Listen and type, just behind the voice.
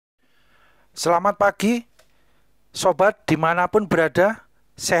Selamat pagi, sobat dimanapun berada.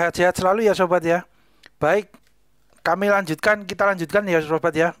 Sehat-sehat selalu ya sobat ya. Baik, kita lanjutkan ya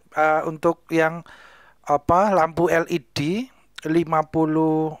sobat ya. Untuk yang lampu LED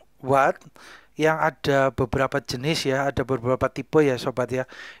 50 watt yang ada beberapa jenis ya, ada beberapa tipe ya sobat ya.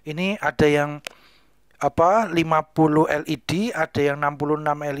 Ini ada yang 50 LED, ada yang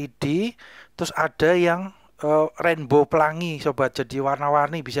 66 LED, terus ada yang rainbow pelangi sobat. Jadi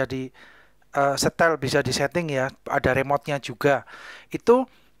warna-warni, bisa di setel, bisa di setting ya, ada remote-nya juga. Itu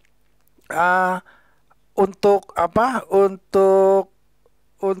uh, untuk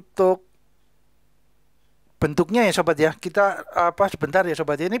untuk bentuknya ya sobat ya. Kita sebentar ya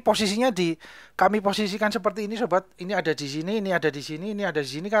sobat ya. Ini posisinya kami posisikan seperti ini sobat. Ini ada di sini, ini ada di sini, ini ada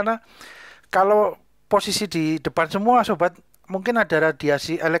di sini, karena kalau posisi di depan semua sobat, mungkin ada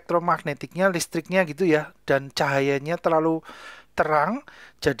radiasi elektromagnetiknya, listriknya gitu ya, dan cahayanya terlalu terang,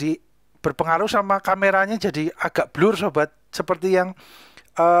 jadi berpengaruh sama kameranya, jadi agak blur sobat. Seperti yang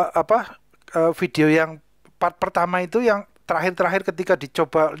video yang part pertama itu, yang terakhir-terakhir ketika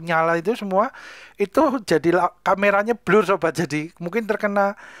dicoba nyala itu semua, itu jadi kameranya blur sobat. Jadi mungkin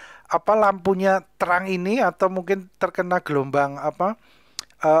terkena lampunya terang ini, atau mungkin terkena gelombang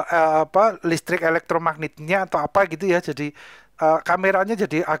listrik elektromagnetnya atau apa gitu ya. Jadi kameranya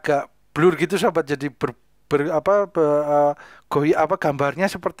jadi agak blur gitu sobat. Jadi gambarnya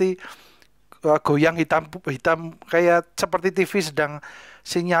seperti goyang, hitam hitam, kayak seperti TV sedang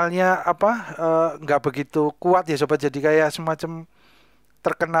sinyalnya nggak begitu kuat ya sobat. Jadi kayak semacam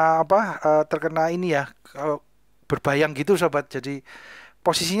terkena ini ya, berbayang gitu sobat. Jadi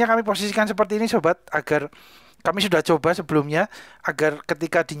posisinya kami posisikan seperti ini sobat, agar kami sudah coba sebelumnya, agar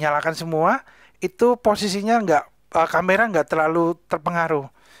ketika dinyalakan semua itu posisinya nggak, kamera nggak terlalu terpengaruh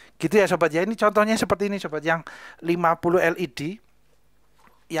gitu ya sobat ya. Ini contohnya seperti ini sobat, yang 50 LED,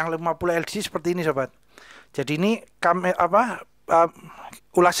 seperti ini sobat. Jadi ini kami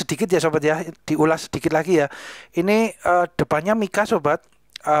ulas sedikit ya sobat ya, diulas sedikit lagi ya. Ini depannya mika sobat,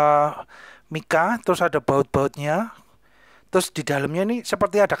 mika, terus ada baut-bautnya, terus di dalamnya ini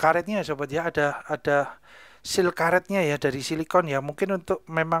seperti ada karetnya ya sobat ya, ada seal karetnya ya, dari silikon ya, mungkin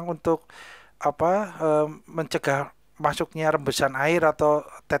memang untuk mencegah masuknya rembesan air atau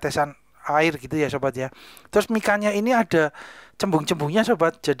tetesan air gitu ya sobat ya. Terus mikanya ini ada cembung-cembungnya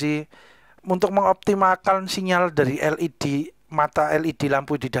sobat. Jadi untuk mengoptimalkan sinyal dari LED, mata LED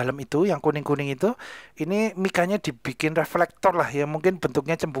lampu di dalam itu yang kuning-kuning itu, ini mikanya dibikin reflektor lah ya, mungkin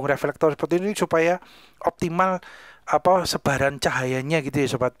bentuknya cembung reflektor seperti ini supaya optimal sebaran cahayanya gitu ya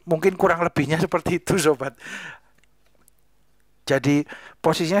sobat. Mungkin kurang lebihnya seperti itu sobat. Jadi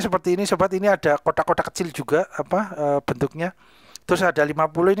posisinya seperti ini sobat. Ini ada kotak-kotak kecil juga bentuknya. Terus ada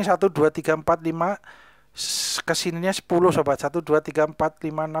 50, ini 1 2 3 4 5, kesininya 10 sobat. 1 2 3 4 5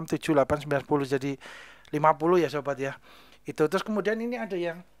 6 7 8 9 10, jadi 50 ya sobat ya. Itu terus kemudian ini ada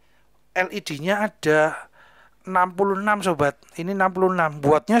yang LED-nya ada 66 sobat. Ini 66,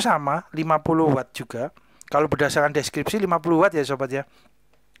 wattnya sama 50 watt juga. Kalau berdasarkan deskripsi 50 watt ya sobat ya.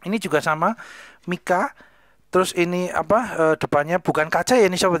 Ini juga sama mika. Terus ini depannya bukan kaca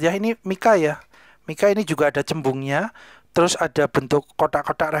ya ini sobat ya, ini mika ya. Mika ini juga ada cembungnya. Terus ada bentuk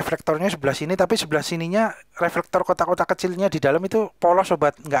kotak-kotak reflektornya sebelah sini, tapi sebelah sininya reflektor kotak-kotak kecilnya di dalam itu polos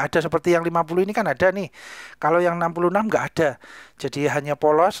sobat, nggak ada seperti yang 50 ini kan ada nih. Kalau yang 66 nggak ada, jadi hanya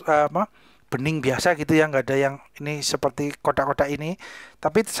polos, bening biasa gitu ya, nggak ada yang ini seperti kotak-kotak ini.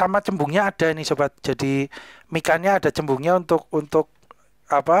 Tapi sama cembungnya ada nih sobat. Jadi mikanya ada cembungnya untuk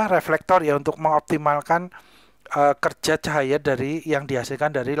reflektor ya, untuk mengoptimalkan kerja cahaya dari yang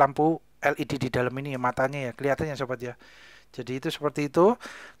dihasilkan dari lampu LED di dalam ini ya, matanya ya, kelihatannya sobat ya. Jadi itu seperti itu.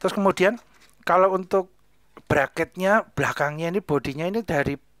 Terus kemudian kalau untuk bracketnya belakangnya ini, bodinya ini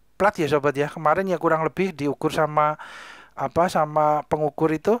dari plat ya sobat ya. Kemarin ya kurang lebih diukur sama sama pengukur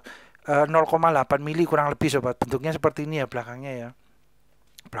itu 0,8 mili kurang lebih sobat. Bentuknya seperti ini ya belakangnya ya.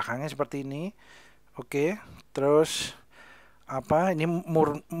 Belakangnya seperti ini. Oke. Terus ini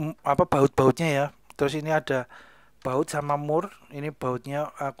baut-bautnya ya. Terus ini ada baut sama mur. Ini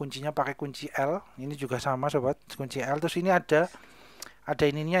bautnya kuncinya pakai kunci L. Ini juga sama sobat, kunci L. Terus ini ada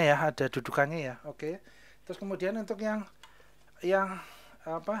ininya ya, ada dudukannya ya. Oke. Terus kemudian untuk yang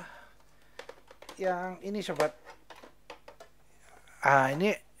apa yang ini sobat,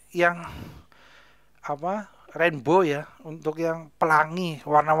 ini yang rainbow ya, untuk yang pelangi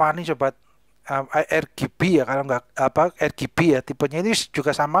warna-warni sobat. RGB ya, kalau nggak RGB ya tipenya. Ini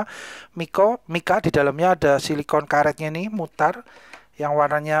juga sama mika, di dalamnya ada silikon karetnya nih, mutar, yang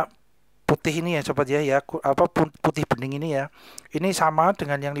warnanya putih ini ya sobat ya, putih bening ini ya. Ini sama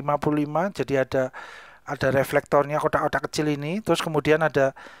dengan yang 55, jadi ada reflektornya, kotak-kotak kecil ini. Terus kemudian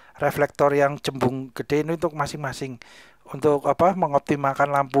ada reflektor yang cembung gede ini untuk masing-masing, untuk apa, mengoptimalkan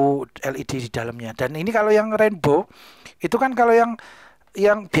lampu LED di dalamnya. Dan ini kalau yang rainbow itu kan, kalau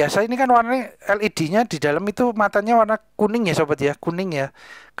yang biasa ini kan warnanya LED-nya di dalam itu matanya warna kuning ya sobat ya, kuning ya.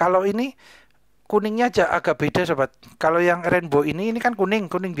 Kalau ini kuningnya aja agak beda sobat. Kalau yang rainbow ini kan kuning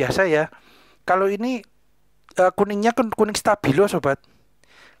biasa ya. Kalau ini kuningnya kuning stabilo sobat.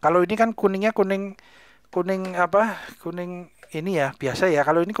 Kalau ini kan kuningnya kuning kuning apa, kuning ini ya biasa ya.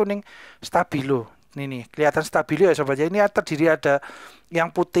 Kalau ini kuning stabilo. Ini nih kelihatan stabilo ya sobat ya. Ini terdiri ada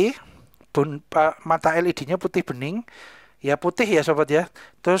yang putih, mata LED-nya putih bening ya, putih ya sobat ya,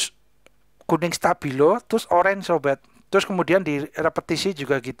 terus kuning stabilo, terus orange sobat, terus kemudian di repetisi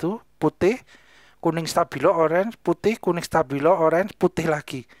juga gitu, putih, kuning stabilo, orange, putih, kuning stabilo, orange, putih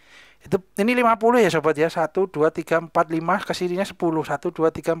lagi. Itu ini 50 ya sobat ya. 1 2 3 4 5 kesininya 10. 1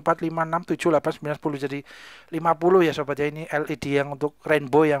 2 3 4 5 6 7 8 9 10. Jadi 50 ya sobat ya. Ini LED yang untuk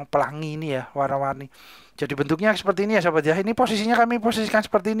rainbow yang pelangi ini ya, warna-warni. Jadi bentuknya seperti ini ya sobat ya. Ini posisinya kami posisikan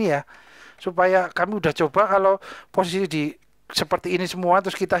seperti ini ya, supaya kami udah coba kalau posisi di seperti ini semua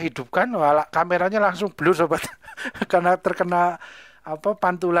terus kita hidupkan, wala, kameranya langsung blur sobat. Karena terkena apa,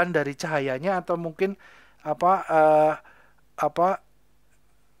 pantulan dari cahayanya, atau mungkin apa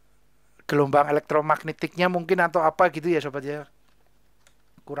gelombang elektromagnetiknya mungkin, atau apa gitu ya sobat ya.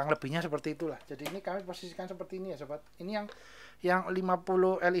 Kurang lebihnya seperti itulah. Jadi ini kami posisikan seperti ini ya sobat. Ini yang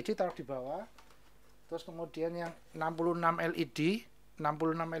 50 LED taruh di bawah. Terus kemudian yang 66 LED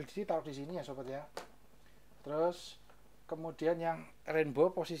taruh di sini ya sobat ya. Terus kemudian yang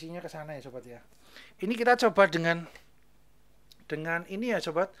rainbow posisinya ke sana ya sobat ya. Ini kita coba dengan ini ya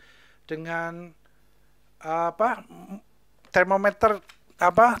sobat, dengan apa, termometer,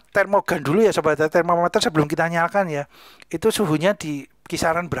 apa, termogan dulu ya sobat. Termometer sebelum kita nyalakan ya, itu suhunya di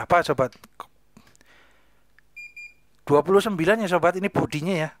kisaran berapa sobat? 29 ya sobat. Ini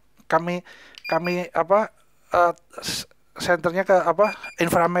bodinya ya, kami apa, senternya ke apa,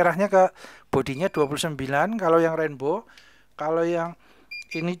 inframerahnya ke bodinya 29 kalau yang rainbow. Kalau yang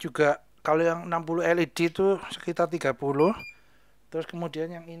ini juga, kalau yang 60 LED itu sekitar 30. Terus kemudian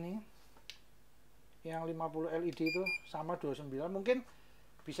yang ini yang 50 LED itu sama 29. Mungkin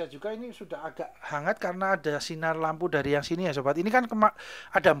bisa juga ini sudah agak hangat karena ada sinar lampu dari yang sini ya sobat. Ini kan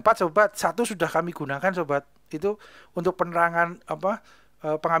ada 4 sobat, 1 sudah kami gunakan sobat. Itu untuk penerangan apa,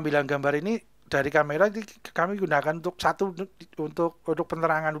 pengambilan gambar ini dari kamera ini kami gunakan untuk 1 untuk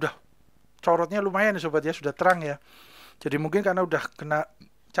penerangan. Udah sorotnya lumayan ya sobat ya, sudah terang ya. Jadi mungkin karena udah kena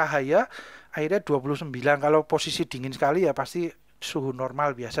cahaya akhirnya 29. Kalau posisi dingin sekali ya pasti suhu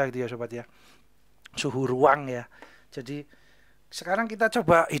normal biasa gitu ya sobat ya, suhu ruang ya. Jadi sekarang kita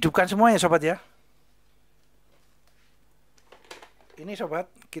coba hidupkan semua ya sobat ya. Ini sobat,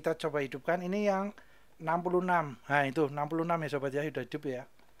 kita coba hidupkan. Ini yang 66. Nah itu 66 ya sobat ya, sudah hidup ya.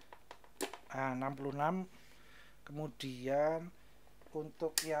 Nah 66. Kemudian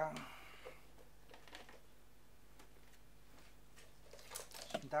untuk yang,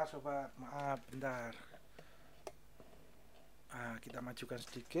 bentar sobat, maaf bentar. Nah, kita majukan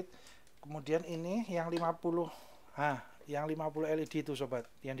sedikit. Kemudian ini yang 50. Nah, yang 50 LED itu sobat,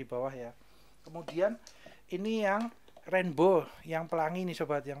 yang di bawah ya. Kemudian ini yang rainbow, yang pelangi ini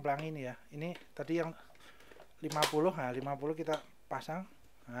sobat, yang pelangi ini ya. Ini tadi yang 50. Nah, 50 kita pasang.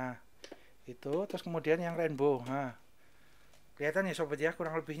 Nah, itu. Terus kemudian yang rainbow. Nah, kelihatan ya sobat ya,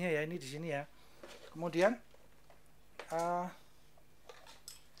 kurang lebihnya ya, ini di sini ya. Kemudian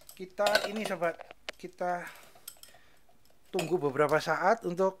kita ini sobat, kita tunggu beberapa saat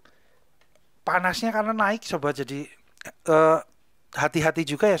untuk panasnya karena naik sobat. Jadi hati-hati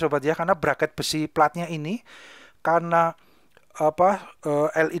juga ya sobat ya, karena bracket besi platnya ini karena apa,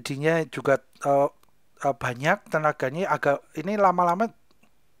 LED-nya juga banyak tenaganya, agak ini lama-lama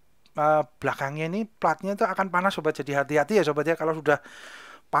belakangnya ini platnya itu akan panas sobat. Jadi hati-hati ya sobat ya, kalau sudah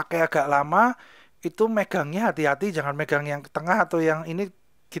pakai agak lama itu megangnya hati-hati, jangan megang yang tengah atau yang ini.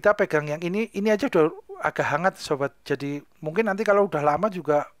 Kita pegang yang ini aja udah agak hangat sobat. Jadi mungkin nanti kalau udah lama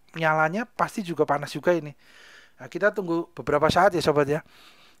juga nyalanya pasti juga panas juga ini. Nah, kita tunggu beberapa saat ya sobat ya,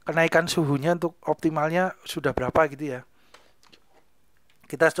 kenaikan suhunya untuk optimalnya sudah berapa gitu ya.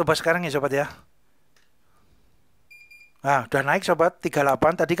 Kita coba sekarang ya sobat ya. Nah udah naik sobat,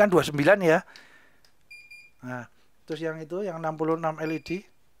 38, tadi kan 29 ya. Nah terus yang itu yang 66 LED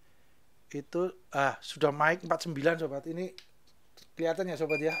itu sudah naik 49 sobat. Ini kelihatan ya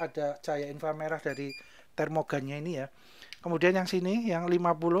sobat ya, ada cahaya inframerah dari termogannya ini ya. Kemudian yang sini yang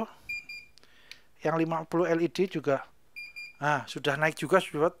 50 LED juga sudah naik juga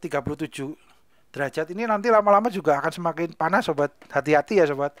sobat, 37 derajat. Ini nanti lama-lama juga akan semakin panas sobat, hati-hati ya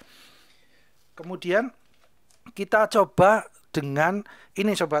sobat. Kemudian kita coba dengan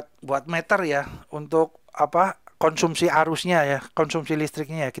ini sobat, buat meter ya, untuk apa, konsumsi arusnya ya, konsumsi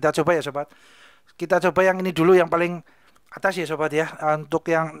listriknya ya. Kita coba ya sobat. Kita coba yang ini dulu, yang paling atas ya sobat ya. Untuk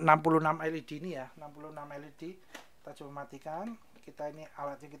yang 66 LED ini ya, 66 LED kita coba matikan. Kita ini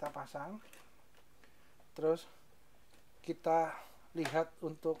alatnya kita pasang. Terus kita lihat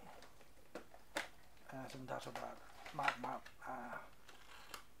untuk sebentar sobat. Maaf.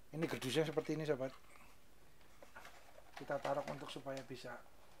 Ini gerdusnya seperti ini sobat. Kita taruh untuk supaya bisa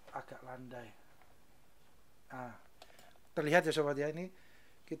agak landai. Terlihat ya sobat ya, ini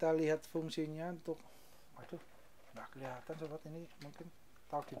kita lihat fungsinya untuk, waduh, nggak kelihatan sobat, ini mungkin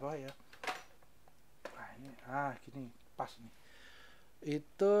tahu di bawah ya. Ini gini pas nih.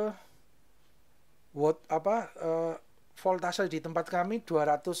 Itu watt voltase di tempat kami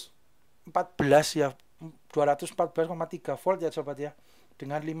 214 ya, 214,3 volt ya sobat ya,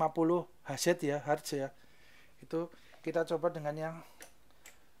 dengan 50 Hz ya, hertz ya. Itu kita coba dengan yang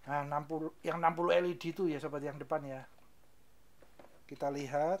 60 LED itu ya sobat, yang depan ya. Kita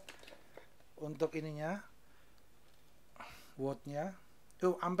lihat untuk ininya, wattnya,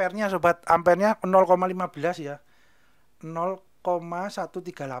 ampernya sobat, ampernya 0,15 ya,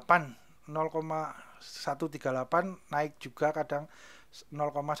 0,138, naik juga kadang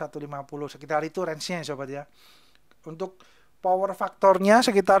 0,150, sekitar itu range-nya ya sobat ya. Untuk power faktornya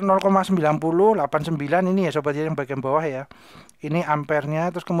sekitar 0,9089 ini ya sobat ya, yang bagian bawah ya. Ini ampernya.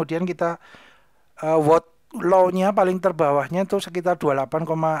 Terus kemudian kita watt low-nya paling terbawahnya itu sekitar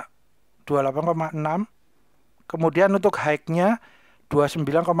 28,6. Kemudian untuk high-nya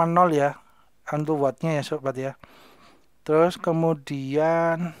 29,0 ya, untuk wattnya ya sobat ya. Terus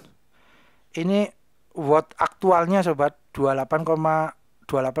kemudian ini watt aktualnya sobat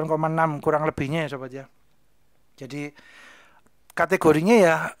 28,6 kurang lebihnya ya sobat ya. Jadi kategorinya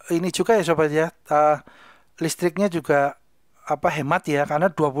ya ini juga ya sobat ya, listriknya juga hemat ya, karena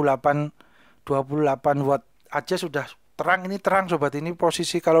 28 watt aja sudah terang. Ini terang sobat, ini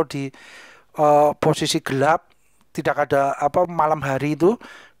posisi kalau di posisi gelap, tidak ada malam hari itu,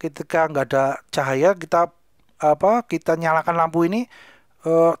 ketika nggak ada cahaya, kita nyalakan lampu ini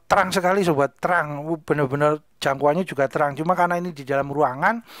terang sekali sobat, terang, benar-benar jangkauannya juga terang. Cuma karena ini di dalam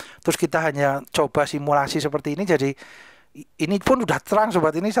ruangan, terus kita hanya coba simulasi seperti ini, jadi ini pun udah terang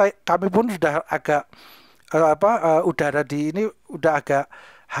sobat. Ini kami pun sudah agak udara di ini udah agak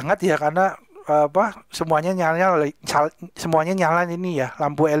hangat ya, karena semuanya nyala ini ya,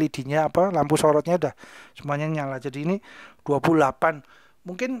 lampu LED-nya lampu sorotnya udah semuanya nyala. Jadi ini 28.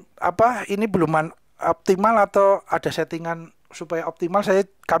 Mungkin ini belum optimal atau ada settingan supaya optimal,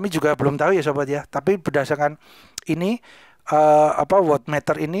 kami juga belum tahu ya sobat ya. Tapi berdasarkan ini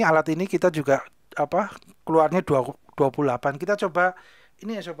wattmeter ini, alat ini kita juga keluarnya 28. Kita coba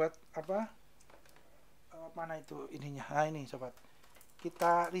ini ya sobat, mana itu ininya. Ini sobat,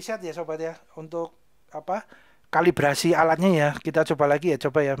 kita reset ya sobat ya, untuk kalibrasi alatnya ya. Kita coba lagi ya,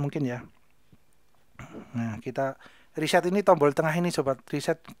 coba ya mungkin ya. Nah, kita reset ini, tombol tengah ini sobat,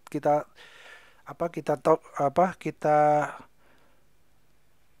 reset. Kita kita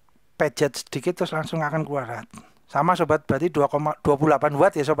pencet sedikit terus langsung akan keluar. Sama sobat, berarti 2,28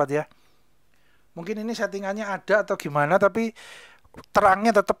 watt ya sobat ya. Mungkin ini settingannya ada atau gimana, tapi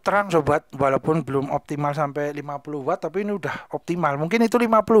terangnya tetap terang sobat, walaupun belum optimal sampai 50 watt, tapi ini udah optimal. Mungkin itu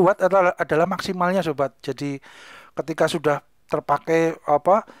 50 watt adalah maksimalnya sobat. Jadi ketika sudah terpakai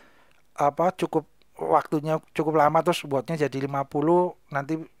cukup waktunya cukup lama, terus wattnya jadi 50,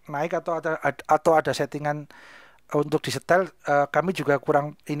 nanti naik atau ada settingan untuk disetel. Kami juga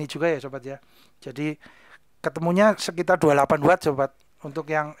kurang ini juga ya sobat ya. Jadi ketemunya sekitar 28 watt sobat,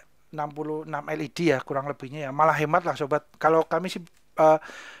 untuk yang 66 LED ya, kurang lebihnya ya. Malah hemat lah sobat. Kalau kami sih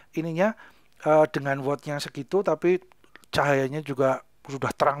ininya dengan wattnya segitu, tapi cahayanya juga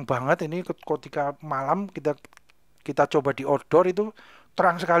sudah terang banget. Ini ketika malam kita coba di outdoor, itu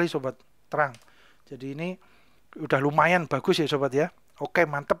terang sekali sobat, terang. Jadi ini udah lumayan bagus ya sobat ya. Oke,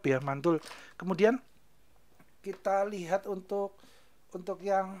 mantep ya, mantul. Kemudian kita lihat untuk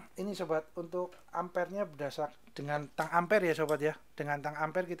yang ini sobat, untuk ampernya berdasar dengan tang ampere ya sobat ya. Dengan tang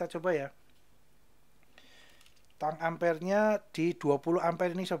ampere kita coba ya. Tang ampernya di 20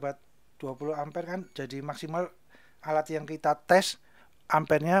 ampere ini sobat. 20 ampere kan jadi maksimal, alat yang kita tes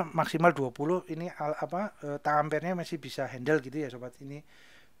ampernya maksimal 20. Ini tang ampernya masih bisa handle gitu ya sobat. Ini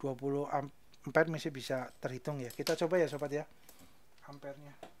 20 ampere masih bisa terhitung ya. Kita coba ya sobat ya,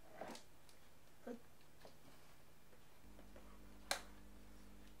 ampernya.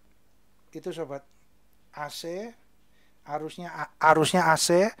 Itu sobat, AC, arusnya AC,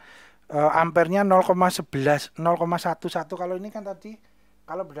 ampernya 0,11, 0,11. Kalau ini kan tadi,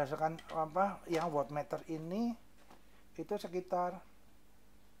 kalau berdasarkan yang wattmeter ini itu sekitar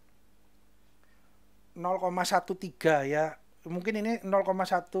 0,13 ya. Mungkin ini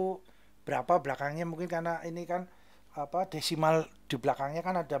 0,1 berapa belakangnya, mungkin karena ini kan apa desimal di belakangnya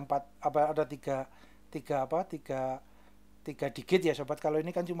kan ada 4 apa ada 3 digit ya sobat. Kalau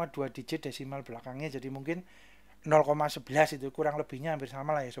ini kan cuma 2 digit desimal belakangnya, jadi mungkin 0,11 itu kurang lebihnya hampir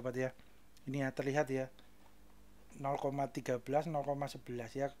sama lah ya sobat ya. Ini ya terlihat ya 0,13 0,11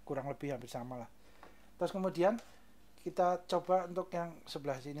 ya kurang lebih hampir sama lah. Terus kemudian kita coba untuk yang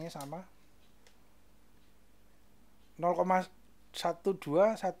sebelah sini sama 0,12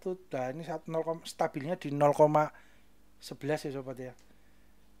 nah ini 0, stabilnya di 0,11 ya sobat ya.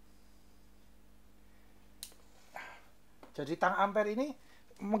 Jadi tang ampere ini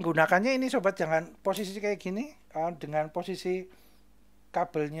menggunakannya ini sobat, jangan posisi kayak gini dengan posisi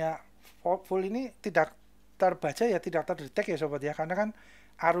kabelnya full ini tidak terbaca ya, tidak terdetek ya sobat ya, karena kan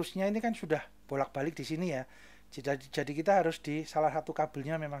arusnya ini kan sudah bolak-balik di sini ya. Jadi kita harus di salah satu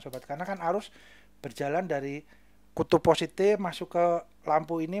kabelnya memang sobat, karena kan arus berjalan dari kutub positif masuk ke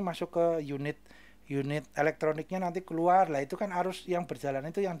lampu ini, masuk ke unit elektroniknya, nanti keluar lah. Itu kan arus yang berjalan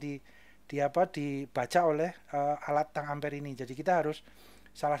itu yang dibaca oleh alat tang ampere ini. Jadi kita harus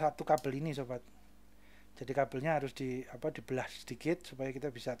salah satu kabel ini sobat. Jadi kabelnya harus dibelah sedikit supaya kita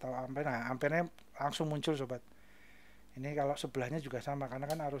bisa tahu ampere. Nah, amperenya langsung muncul sobat. Ini kalau sebelahnya juga sama, karena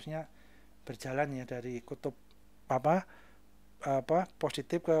kan arusnya berjalan ya dari kutub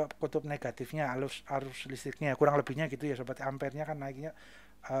positif ke kutub negatifnya, arus listriknya kurang lebihnya gitu ya sobat. Ampernya kan naiknya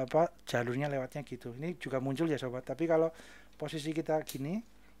jalurnya lewatnya gitu. Ini juga muncul ya sobat, tapi kalau posisi kita gini,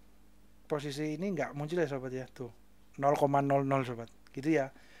 posisi ini nggak muncul ya sobat ya, tuh 0,00 sobat gitu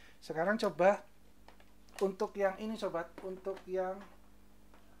ya. Sekarang coba untuk yang ini sobat, untuk yang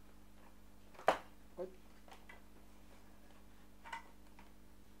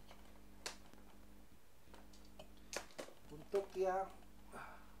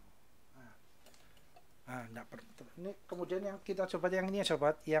ini kemudian yang kita coba yang ini ya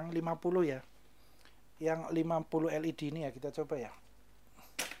sobat, yang 50 ya, yang 50 LED ini ya kita coba ya.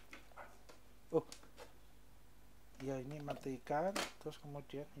 Oh ya, ini matikan, terus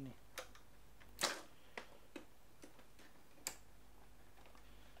kemudian ini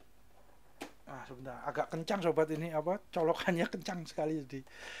sebentar, agak kencang sobat, ini colokannya kencang sekali. Jadi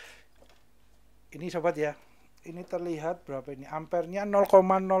ini sobat ya, ini terlihat berapa ini ampernya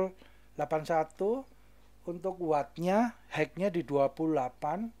 0,081, untuk wattnya hacknya di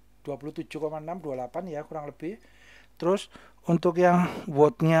 27,628 ya kurang lebih. Terus untuk yang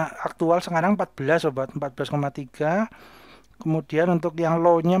wattnya aktual sekarang 14 sobat, 14,3. Kemudian untuk yang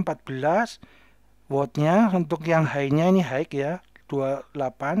low-nya 14 wattnya, untuk yang high-nya ini high ya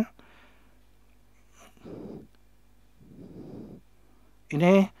 28.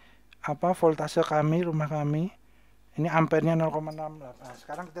 Ini voltase kami, rumah kami. Ini ampernya 0,68. Nah,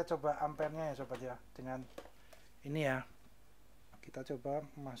 sekarang kita coba ampernya ya sobat ya, dengan ini ya. Kita coba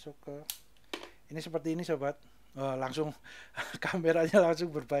masuk ke ini seperti ini sobat. Langsung kameranya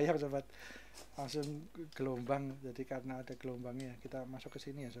langsung berbahaya sobat, langsung gelombang. Jadi karena ada gelombangnya, kita masuk ke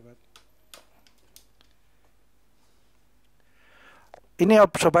sini ya sobat. Ini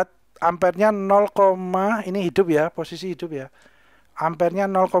sobat, ampernya 0, ini hidup ya, posisi hidup ya. Ampernya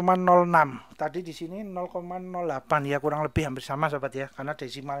 0,06. Tadi di sini 0,08 ya, kurang lebih hampir sama sobat ya, karena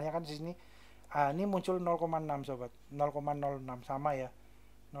desimalnya kan di sini. Ini muncul 0,6 sobat, 0,06 sama ya.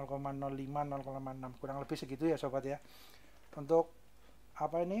 0,05 0,6 kurang lebih segitu ya sobat ya. Untuk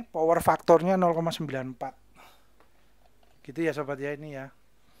ini power faktornya 0,94 gitu ya sobat ya, ini ya.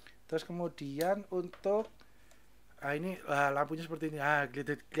 Terus kemudian untuk ini lampunya seperti ini,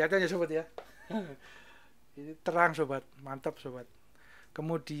 kelihatan ya sobat ya. Ini terang sobat, mantap sobat.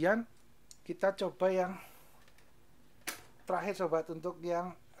 Kemudian kita coba yang terakhir sobat, untuk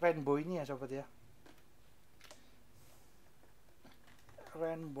yang rainbow ini ya sobat ya.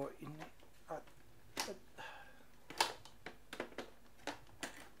 Rainbow ini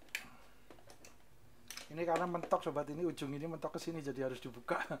karena mentok sobat, ini ujung ini mentok ke sini jadi harus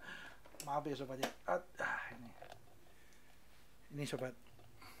dibuka. Maaf ya sobat ya. Ini sobat,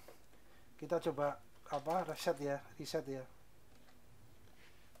 kita coba reset ya.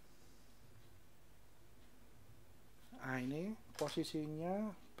 Ini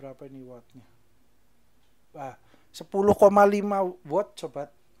posisinya berapa ini wattnya? 10,5 watt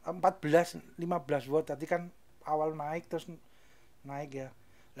sobat, 15 watt. Tadi kan awal naik terus naik ya.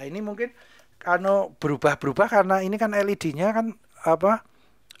 Nah ini mungkin berubah karena ini kan LED-nya kan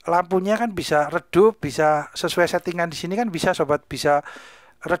lampunya kan bisa redup, bisa sesuai settingan di sini kan bisa sobat, bisa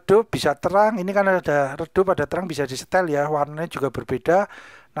redup, bisa terang. Ini kan ada redup, ada terang, bisa disetel ya. Warnanya juga berbeda.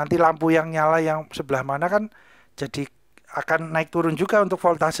 Nanti lampu yang nyala yang sebelah mana kan jadi akan naik turun juga untuk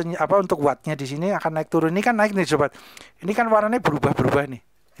voltasenya, apa untuk wattnya di sini akan naik turun. Ini kan naik nih sobat. Ini kan warnanya berubah-berubah nih.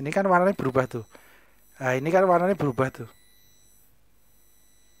 Ini kan warnanya berubah tuh. Nah, ini kan warnanya berubah tuh.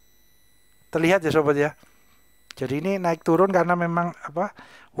 Terlihat ya sobat ya. Jadi ini naik turun karena memang apa?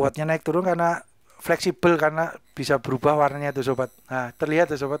 Wattnya naik turun karena fleksibel, karena bisa berubah warnanya tuh sobat. Nah,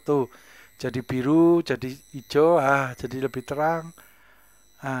 terlihat ya sobat tuh. Jadi biru, jadi hijau, jadi lebih terang.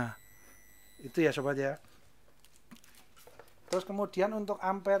 Nah, itu ya sobat ya. Terus kemudian untuk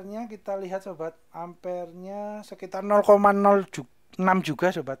ampernya kita lihat sobat, ampernya sekitar 0,06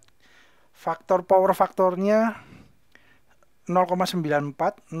 juga sobat. Faktor power faktornya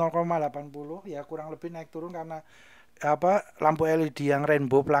 0,94, 0,80 ya, kurang lebih naik turun karena apa, lampu LED yang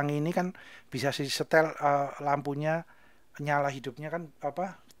rainbow pelangi ini kan bisa disetel lampunya nyala hidupnya kan,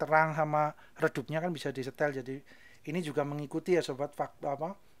 apa terang sama redupnya kan bisa disetel. Jadi ini juga mengikuti ya sobat,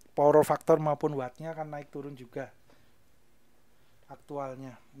 power faktor maupun wattnya akan naik turun juga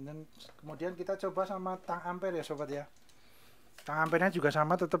aktualnya. Dan kemudian kita coba sama tang ampere ya sobat ya. Tang ampernya juga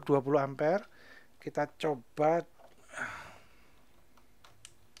sama, tetap 20 ampere. Kita coba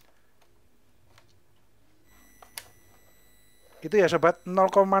itu ya sobat,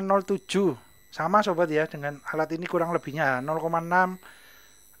 0,07 sama sobat ya, dengan alat ini kurang lebihnya 0,6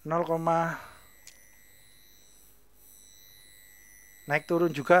 0, naik turun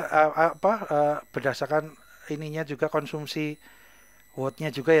juga berdasarkan ininya juga, konsumsi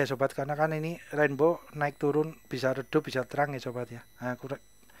wattnya juga ya sobat, karena kan ini rainbow naik turun bisa redup bisa terang ya sobat ya. Nah,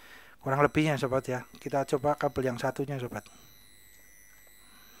 kurang lebihnya sobat ya. Kita coba kabel yang satunya sobat.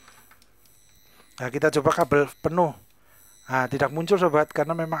 Nah, kita coba kabel penuh. Nah, tidak muncul sobat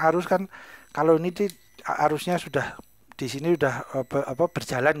karena memang arus kan, kalau ini arusnya sudah di sini udah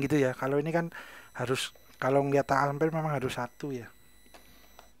berjalan gitu ya. Kalau ini kan harus, kalau ngeliat ampere memang harus satu ya.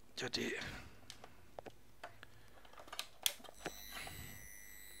 Jadi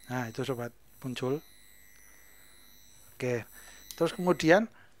nah itu sobat muncul. Oke. Terus kemudian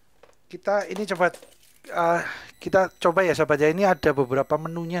kita ini coba kita coba ya sobat ya. Ini ada beberapa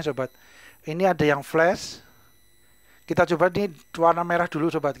menunya sobat. Ini ada yang flash. Kita coba nih warna merah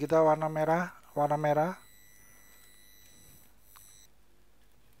dulu sobat. Kita warna merah.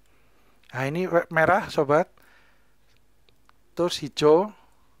 Nah, ini merah sobat. Terus hijau.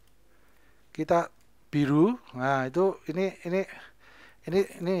 Kita biru. Nah, itu ini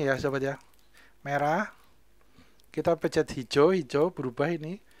ya sobat ya. Merah. Kita pencet hijau berubah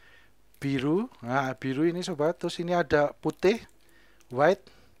ini. Biru. Nah, biru ini sobat. Terus ini ada putih,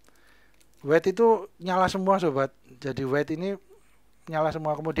 white. White itu nyala semua sobat. Jadi white ini nyala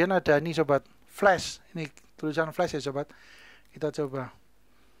semua. Kemudian ada ini sobat, flash. Ini tulisan flash ya sobat. Kita coba.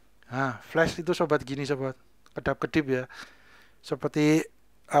 Nah, flash itu sobat gini sobat. Kedap-kedip ya. Seperti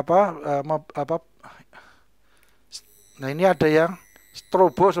nah, ini ada yang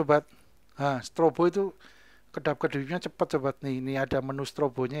strobo sobat. Nah, strobo itu kedap-kedipnya cepat sobat. Nih, ini ada menu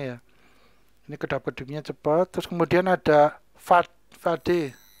strobonya ya. Ini kedap-kedipnya cepat. Terus kemudian ada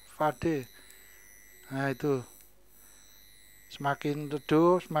fade. Nah, itu semakin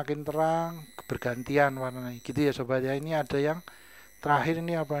redup semakin terang, bergantian warnanya gitu ya sobat ya. Ini ada yang terakhir,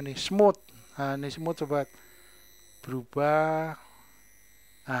 ini apa nih, smooth. Nah, ini smooth sobat, berubah.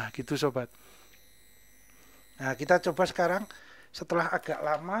 Nah, gitu sobat. Nah, kita coba sekarang setelah agak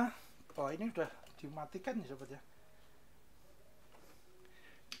lama. Oh, ini udah dimatikan nih sobat ya.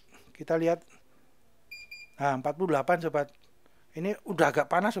 Kita lihat. Nah, 48 sobat. Ini udah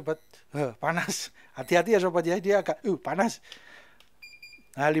agak panas sobat. Panas. Hati-hati ya sobat ya, dia agak panas.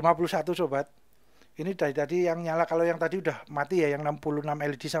 Nah, 51 sobat. Ini dari tadi yang nyala. Kalau yang tadi udah mati ya, yang 66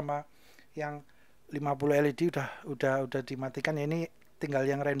 LED sama yang 50 LED udah dimatikan ya. Ini tinggal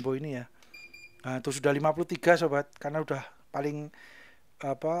yang rainbow ini ya. Nah, itu sudah 53 sobat, karena udah paling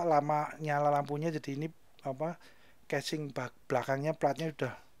lama nyala lampunya. Jadi ini casing belakangnya platnya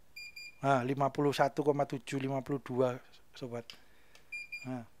udah 51,7 52 sobat.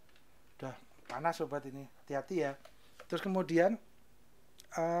 Nah, udah panas sobat, ini hati-hati ya. Terus kemudian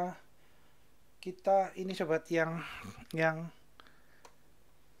kita ini sobat yang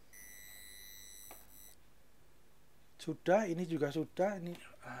sudah, ini juga sudah, ini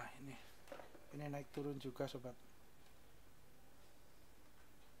ini naik turun juga sobat.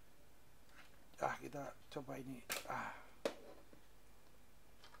 Kita coba ini,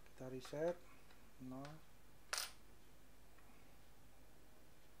 kita reset 0.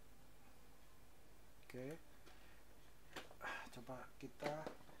 Oke. Coba kita,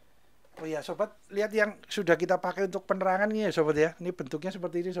 oh ya sobat, lihat yang sudah kita pakai untuk penerangan ini ya sobat ya. Ini bentuknya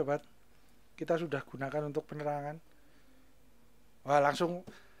seperti ini sobat. Kita sudah gunakan untuk penerangan. Wah, langsung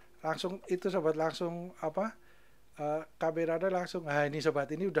itu sobat, langsung kameranya langsung. Nah ini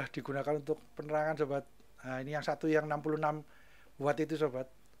sobat, ini udah digunakan untuk penerangan sobat. Nah ini yang satu yang 66 watt itu sobat.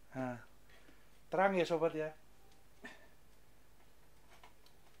 Nah, terang ya sobat ya.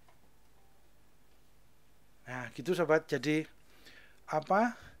 Nah gitu sobat, jadi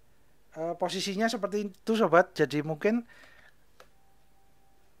apa, posisinya seperti itu sobat. Jadi mungkin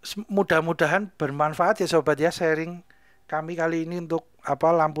mudah-mudahan bermanfaat ya sobat ya, sharing kami kali ini untuk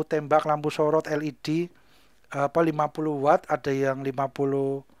apa, lampu tembak, lampu sorot LED 50 watt, ada yang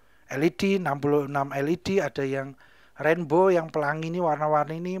 50 LED, 66 LED, ada yang rainbow, yang pelangi ini,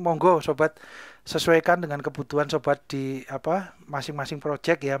 warna-warni ini. Monggo sobat, sesuaikan dengan kebutuhan sobat di apa masing-masing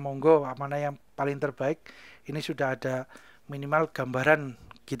project ya. Monggo mana yang paling terbaik. Ini sudah ada minimal gambaran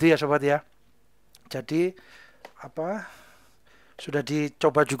gitu ya sobat ya. Jadi apa, sudah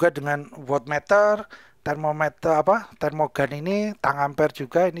dicoba juga dengan wattmeter, termometer apa, termogan ini, tang ampere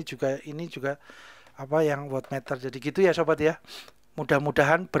juga, ini juga apa yang wattmeter. Jadi gitu ya sobat ya.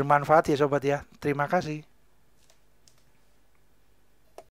 Mudah-mudahan bermanfaat ya sobat ya. Terima kasih.